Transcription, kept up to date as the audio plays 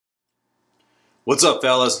What's up,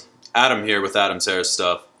 fellas? Adam here with Adam's Hair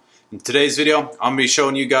Stuff. In today's video, I'm going to be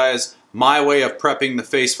showing you guys my way of prepping the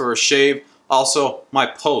face for a shave, also my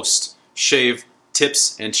post-shave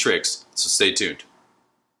tips and tricks, so stay tuned.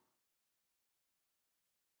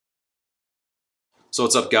 So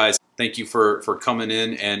what's up, guys? Thank you for coming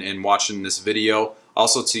in and watching this video.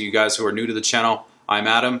 Also, to you guys who are new to the channel, I'm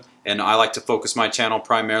Adam, and I like to focus my channel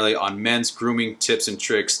primarily on men's grooming tips and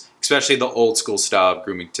tricks, especially the old school style of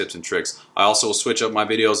grooming tips and tricks. I also will switch up my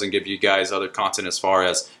videos and give you guys other content as far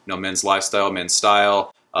as men's lifestyle, men's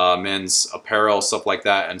style, men's apparel, stuff like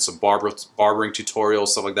that, and some barbering tutorials,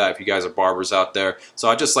 stuff like that if you guys are barbers out there. So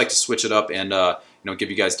I just like to switch it up and give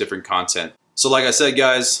you guys different content. So like I said,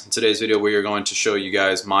 guys, in today's video we are going to show you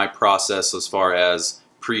guys my process as far as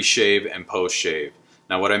pre-shave and post-shave.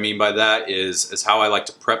 Now what I mean by that is how I like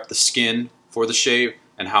to prep the skin for the shave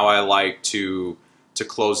and how I like to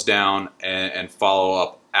close down and follow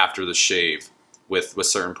up after the shave with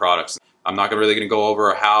certain products. I'm not really going to go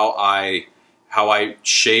over how I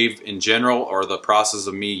shave in general or the process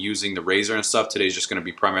of me using the razor and stuff. Today's just going to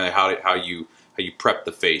be primarily how you prep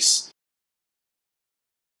the face.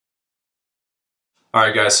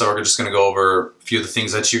 Alright guys, so we're just going to go over a few of the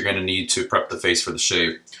things that you're going to need to prep the face for the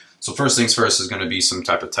shave. So first things first is going to be some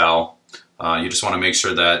type of towel. You just want to make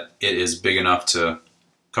sure that it is big enough to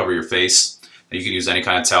cover your face. You can use any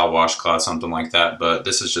kind of towel, washcloth, something like that, but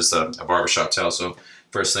this is just a barbershop towel. So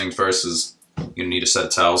first thing first is you're going to need a set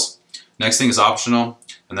of towels. Next thing is optional,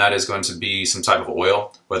 and that is going to be some type of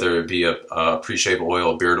oil, whether it be a pre-shave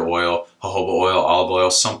oil, beard oil, jojoba oil, olive oil,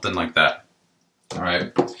 something like that.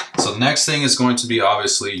 Alright, so the next thing is going to be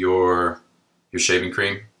obviously your shaving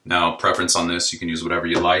cream. Now, preference on this, you can use whatever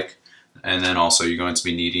you like. And then also you're going to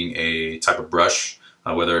be needing a type of brush,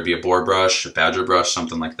 whether it be a boar brush, a badger brush,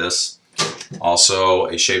 something like this. Also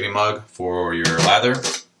a shaving mug for your lather,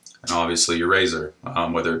 and obviously your razor,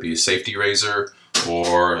 whether it be a safety razor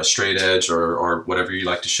or a straight edge or whatever you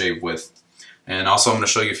like to shave with. And also I'm going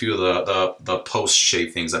to show you a few of the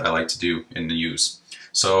post-shave things that I like to do and use.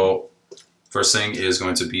 So first thing is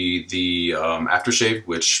going to be the aftershave,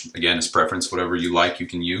 which again is preference, whatever you like you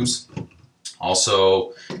can use.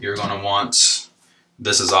 Also, you're going to want,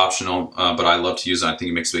 this is optional, but I love to use it. I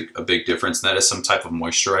think it makes a big difference, and that is some type of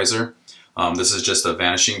moisturizer. This is just a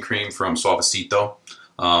vanishing cream from Suavecito.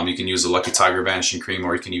 You can use a Lucky Tiger vanishing cream,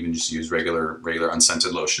 or you can even just use regular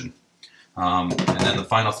unscented lotion. And then the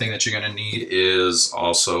final thing that you're going to need is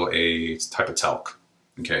also a type of talc.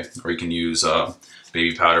 Okay, or you can use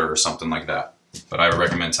baby powder or something like that, but I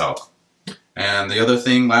recommend talc. And the other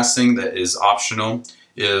thing, last thing that is optional,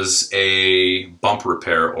 is a bump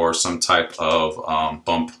repair or some type of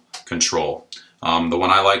bump control. The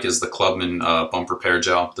one I like is the Clubman bump repair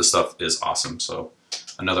gel. This stuff is awesome, so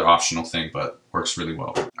another optional thing, but works really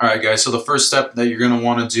well. Alright guys, so the first step that you're going to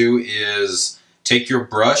want to do is take your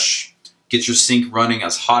brush, get your sink running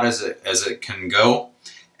as hot as it can go,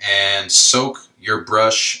 and soak your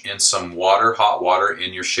brush in some water, hot water,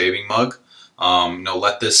 in your shaving mug.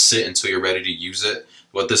 Let this sit until you're ready to use it.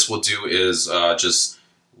 What this will do is just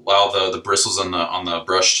allow the bristles on the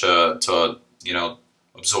brush to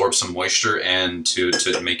absorb some moisture and to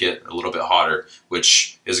make it a little bit hotter,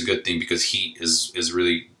 which is a good thing because heat is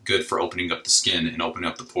really good for opening up the skin and opening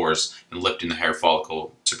up the pores and lifting the hair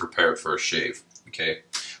follicle to prepare it for a shave. Okay,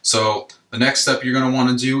 so the next step you're going to want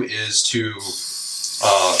to do is to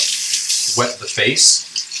wet the face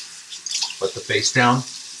down.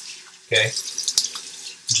 Okay,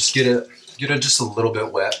 just get it just a little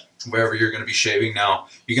bit wet wherever you're going to be shaving. Now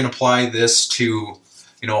you can apply this to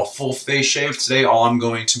a full face shave. Today all I'm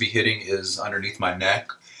going to be hitting is underneath my neck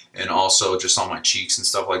and also just on my cheeks and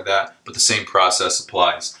stuff like that, but the same process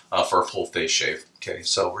applies for a full face shave. Okay,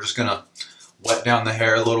 so we're just gonna wet down the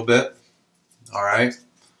hair a little bit. Alright,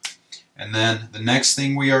 and then the next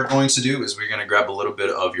thing we are going to do is we're going to grab a little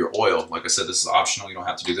bit of your oil. Like I said, this is optional, you don't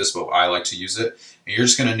have to do this, but I like to use it. And you're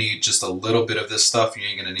just going to need just a little bit of this stuff. You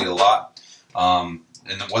ain't going to need a lot. And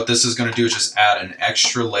then what this is going to do is just add an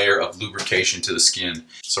extra layer of lubrication to the skin.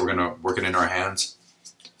 So we're going to work it in our hands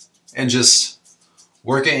and just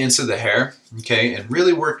work it into the hair, okay? And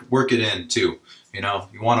really work it in too.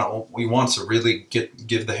 We want to really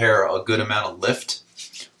give the hair a good amount of lift.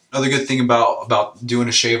 Another good thing about doing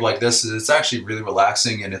a shave like this is it's actually really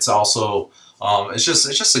relaxing, and it's also it's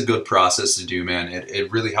just a good process to do, man.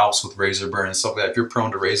 It really helps with razor burn and stuff like that. If you're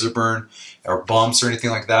prone to razor burn or bumps or anything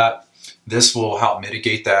like that, this will help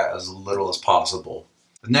mitigate that as little as possible.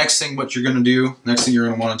 The next thing you're going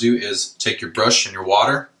to want to do is take your brush and your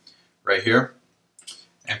water right here.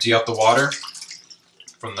 Empty out the water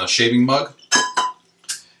from the shaving mug,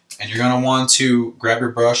 and you're going to want to grab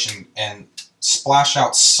your brush and splash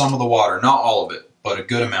out some of the water, not all of it, but a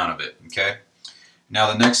good amount of it, okay? Now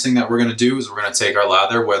the next thing that we're going to do is we're going to take our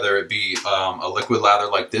lather, whether it be a liquid lather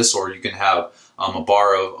like this, or you can have a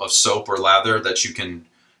bar of soap or lather that you can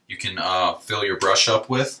fill your brush up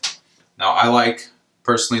with. Now I like,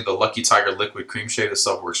 personally, the Lucky Tiger Liquid Cream Shave. This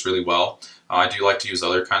stuff works really well. I do like to use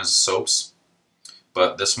other kinds of soaps,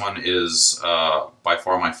 but this one is by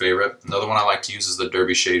far my favorite. Another one I like to use is the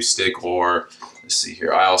Derby Shave Stick, or let's see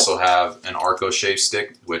here, I also have an Arco Shave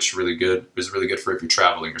Stick, which is really good for if you're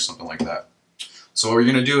traveling or something like that. So what we're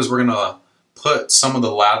going to do is we're going to put some of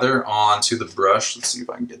the lather onto the brush. Let's see if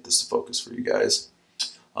I can get this to focus for you guys.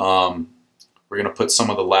 We're going to put some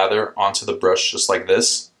of the lather onto the brush just like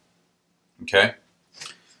this. Okay?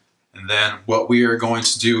 And then what we are going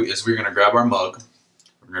to do is we're going to grab our mug,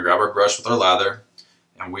 we're going to grab our brush with our lather,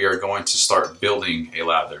 and we are going to start building a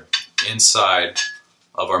lather inside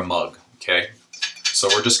of our mug. Okay? So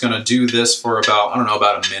we're just going to do this for about, I don't know,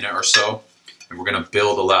 about a minute or so. And we're going to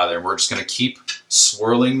build a lather. And we're just going to keep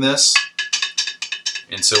swirling this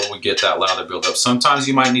until we get that lather build up. Sometimes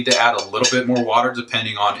you might need to add a little bit more water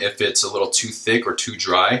depending on if it's a little too thick or too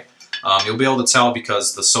dry. You'll be able to tell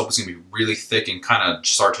because the soap is going to be really thick and kind of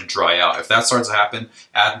start to dry out. If that starts to happen,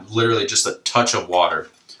 add literally just a touch of water.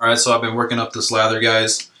 Alright, so I've been working up this lather,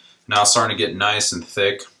 guys. Now it's starting to get nice and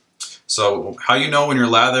thick. So how you know when your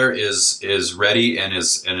lather is ready and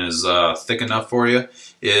is thick enough for you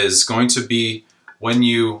is going to be when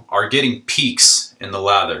you are getting peaks in the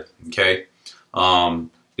lather, okay?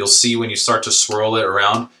 You'll see when you start to swirl it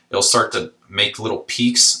around, it'll start to make little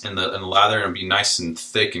peaks in the lather and it'll be nice and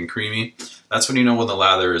thick and creamy. That's when you know when the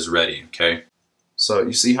lather is ready, okay? So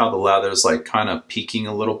you see how the lather is like kind of peaking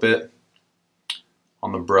a little bit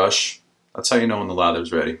on the brush? That's how you know when the lather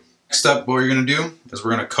is ready. Next up, what we're going to do is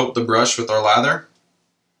we're going to coat the brush with our lather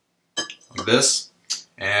like this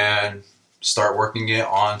and start working it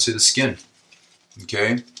onto the skin.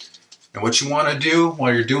 Okay, and what you want to do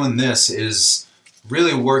while you're doing this is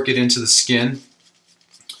really work it into the skin.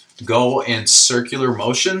 Go in circular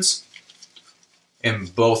motions in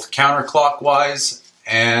both counterclockwise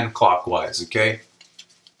and clockwise, okay?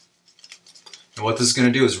 And what this is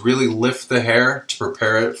going to do is really lift the hair to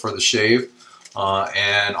prepare it for the shave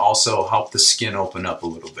and also help the skin open up a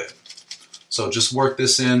little bit. So just work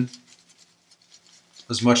this in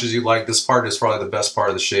as much as you like. This part is probably the best part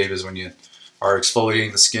of the shave, is when you are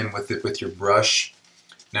exfoliating the skin with your brush.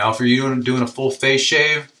 Now if you're doing a full face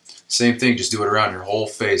shave, same thing, just do it around your whole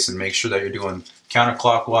face and make sure that you're doing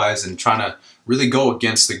counterclockwise and trying to really go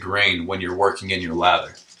against the grain when you're working in your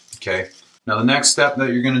lather. Okay. Now the next step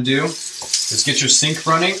that you're going to do is get your sink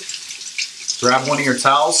running. Grab one of your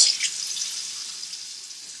towels.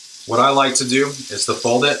 What I like to do is to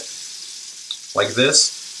fold it like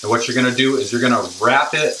this. And what you're going to do is you're going to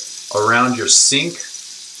wrap it around your sink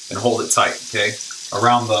and hold it tight, okay?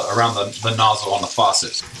 Around the nozzle on the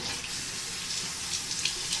faucet.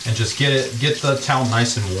 And just get the towel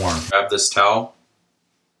nice and warm. Grab this towel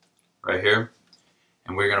right here,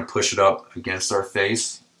 and we're gonna push it up against our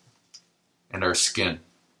face and our skin,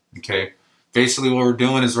 okay? Basically what we're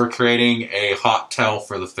doing is we're creating a hot towel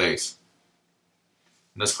for the face.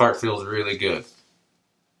 And this part feels really good.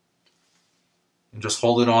 And just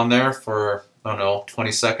hold it on there for, I don't know,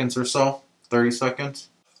 20 seconds or so, 30 seconds.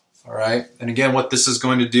 All right, and again, what this is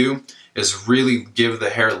going to do is really give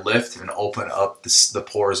the hair lift and open up the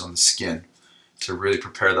pores on the skin to really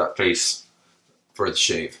prepare that face for the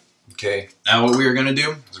shave. Okay, now what we are going to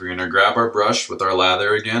do is we're going to grab our brush with our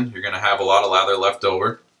lather again. You're going to have a lot of lather left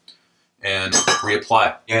over and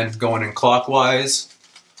reapply. Again, going in clockwise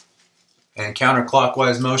and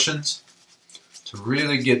counterclockwise motions to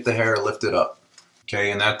really get the hair lifted up.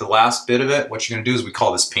 Okay, and at the last bit of it, what you're going to do is we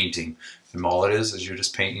call this painting. And all it is you're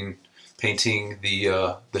just painting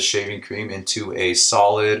the shaving cream into a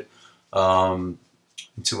solid, one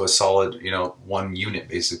unit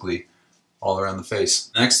basically, all around the face.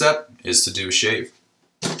 Next step is to do a shave.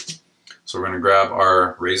 So we're going to grab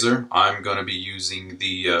our razor. I'm going to be using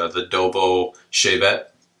the Dovo Shavette.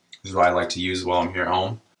 This is what I like to use while I'm here at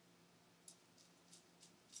home.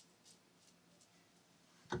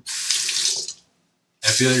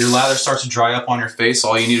 If your lather starts to dry up on your face,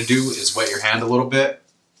 all you need to do is wet your hand a little bit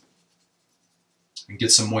and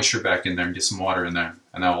get some moisture back in there and get some water in there,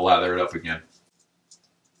 and that will lather it up again.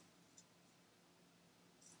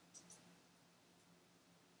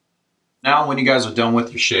 Now when you guys are done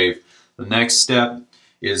with your shave, the next step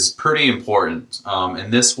is pretty important,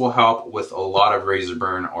 and this will help with a lot of razor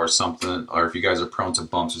burn or something, or if you guys are prone to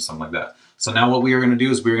bumps or something like that. So now what we are going to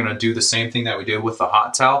do is we're going to do the same thing that we did with the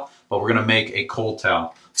hot towel, but we're gonna make a cold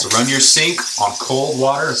towel. So run your sink on cold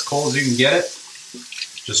water, as cold as you can get it.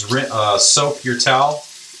 Just soak your towel.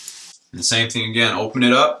 And the same thing again, open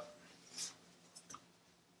it up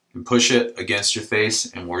and push it against your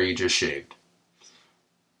face and where you just shaved.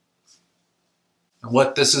 And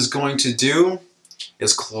what this is going to do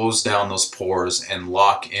is close down those pores and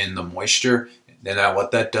lock in the moisture. And then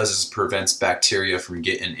what that does is prevents bacteria from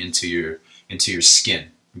getting into your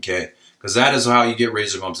skin, okay? Because that is how you get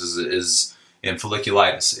razor bumps is in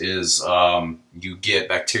folliculitis, is you get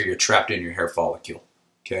bacteria trapped in your hair follicle,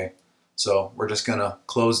 okay? So we're just gonna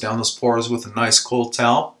close down those pores with a nice cold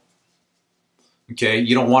towel. Okay,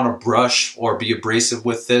 you don't want to brush or be abrasive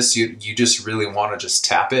with this. You just really want to just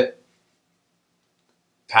tap it,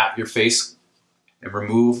 pat your face, and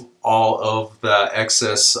remove all of the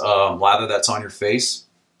excess lather that's on your face.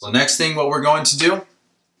 So next thing what we're going to do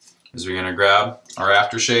is we're going to grab our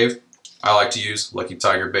aftershave. I like to use Lucky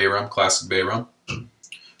Tiger Bay Rum, classic Bay Rum.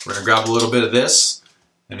 We're going to grab a little bit of this.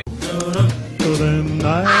 And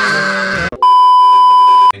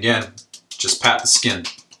again, just pat the skin.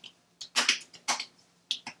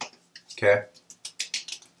 Okay.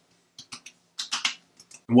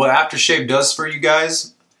 And what aftershave does for you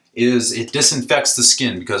guys is it disinfects the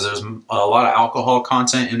skin because there's a lot of alcohol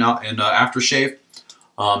content in aftershave.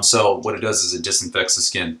 So what it does is it disinfects the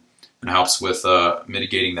skin and helps with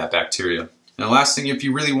mitigating that bacteria. And the last thing, if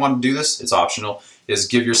you really want to do this, it's optional, is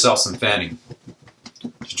give yourself some fanning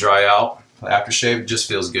to dry out. Aftershave just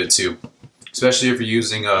feels good too, especially if you're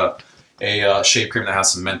using a shave cream that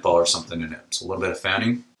has some menthol or something in it. So a little bit of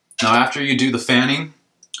fanning. Now after you do the fanning,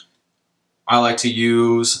 I like to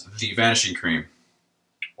use the vanishing cream,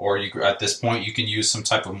 or at this point you can use some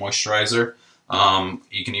type of moisturizer.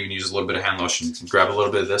 You can even use a little bit of hand lotion. Grab a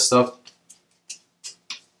little bit of this stuff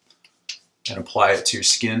and apply it to your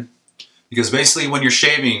skin. Because basically when you're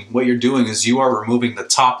shaving, what you're doing is you are removing the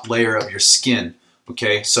top layer of your skin.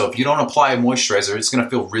 Okay, so if you don't apply a moisturizer, it's going to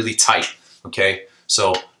feel really tight. Okay,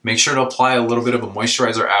 so make sure to apply a little bit of a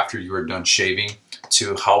moisturizer after you are done shaving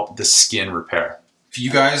to help the skin repair. If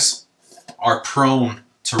you guys are prone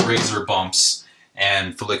to razor bumps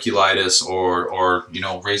and folliculitis or you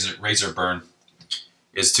know, razor burn,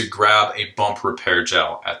 is to grab a bump repair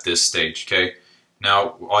gel at this stage. Okay,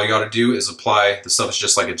 now all you got to do is apply the stuff. Is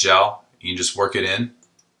just like a gel. You can just work it in,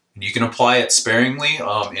 and you can apply it sparingly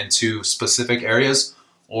into specific areas,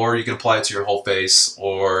 or you can apply it to your whole face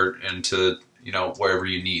or into, you know, wherever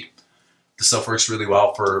you need. This stuff works really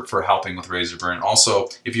well for helping with razor burn. Also,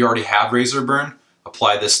 if you already have razor burn,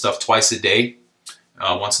 apply this stuff twice a day,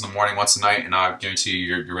 once in the morning, once at night, and I guarantee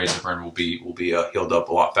you your razor burn will be healed up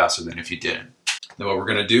a lot faster than if you didn't. Then what we're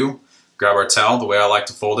gonna do, grab our towel. The way I like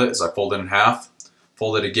to fold it is I fold it in half,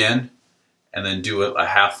 fold it again, and then do a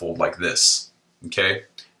half fold like this. Okay, and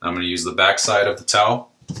I'm gonna use the back side of the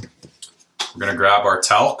towel. We're gonna grab our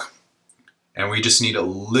talc, and we just need a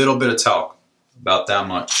little bit of talc, about that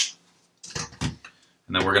much.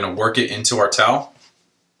 And then we're going to work it into our towel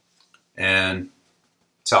and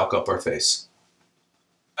talc up our face.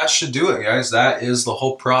 That should do it, guys. That is the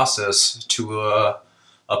whole process to a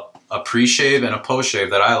pre-shave and a post-shave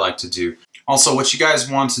that I like to do. Also, what you guys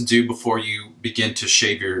want to do before you begin to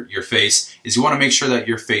shave your face is you want to make sure that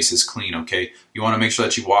your face is clean, okay? You want to make sure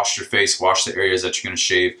that you wash your face, wash the areas that you're going to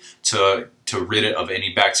shave to rid it of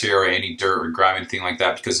any bacteria or any dirt or grime, anything like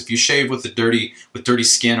that. Because if you shave with dirty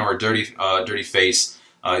skin or a dirty face,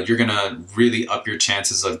 you're gonna really up your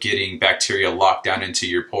chances of getting bacteria locked down into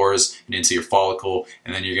your pores and into your follicle,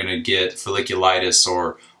 and then you're gonna get folliculitis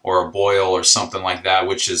or a boil or something like that,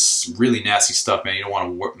 which is really nasty stuff, man. You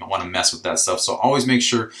don't want to mess with that stuff. So always make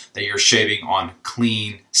sure that you're shaving on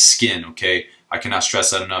clean skin, okay? I cannot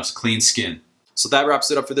stress that enough. It's clean skin. So that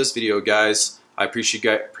wraps it up for this video, guys. I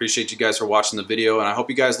appreciate you guys for watching the video, and I hope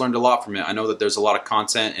you guys learned a lot from it. I know that there's a lot of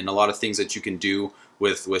content and a lot of things that you can do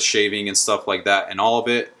with shaving and stuff like that, and all of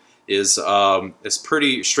it is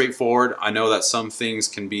pretty straightforward. I know that some things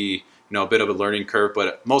can be, you know, a bit of a learning curve,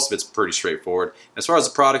 but most of it's pretty straightforward. As far as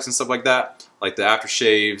the products and stuff like that, like the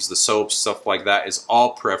aftershaves, the soaps, stuff like that, is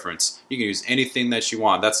all preference. You can use anything that you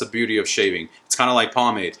want. That's the beauty of shaving. It's kind of like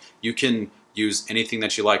pomade. You can use anything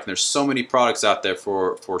that you like, and there's so many products out there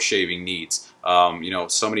for shaving needs. You know,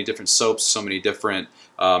 so many different soaps, so many different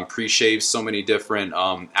pre-shaves, so many different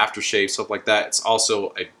aftershaves, stuff like that. It's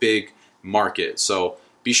also a big market. So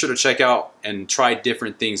be sure to check out and try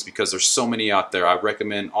different things because there's so many out there. I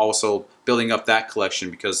recommend also building up that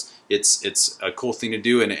collection because it's a cool thing to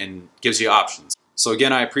do and gives you options. So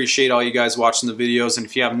again, I appreciate all you guys watching the videos, and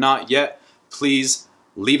if you have not yet, please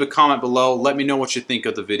leave a comment below. Let me know what you think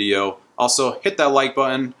of the video. Also, hit that like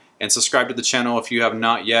button and subscribe to the channel if you have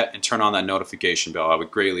not yet, and turn on that notification bell. I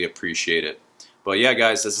would greatly appreciate it. But yeah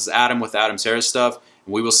guys, this is Adam with Adam's Hair Stuff,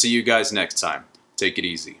 and we will see you guys next time. Take it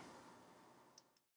easy.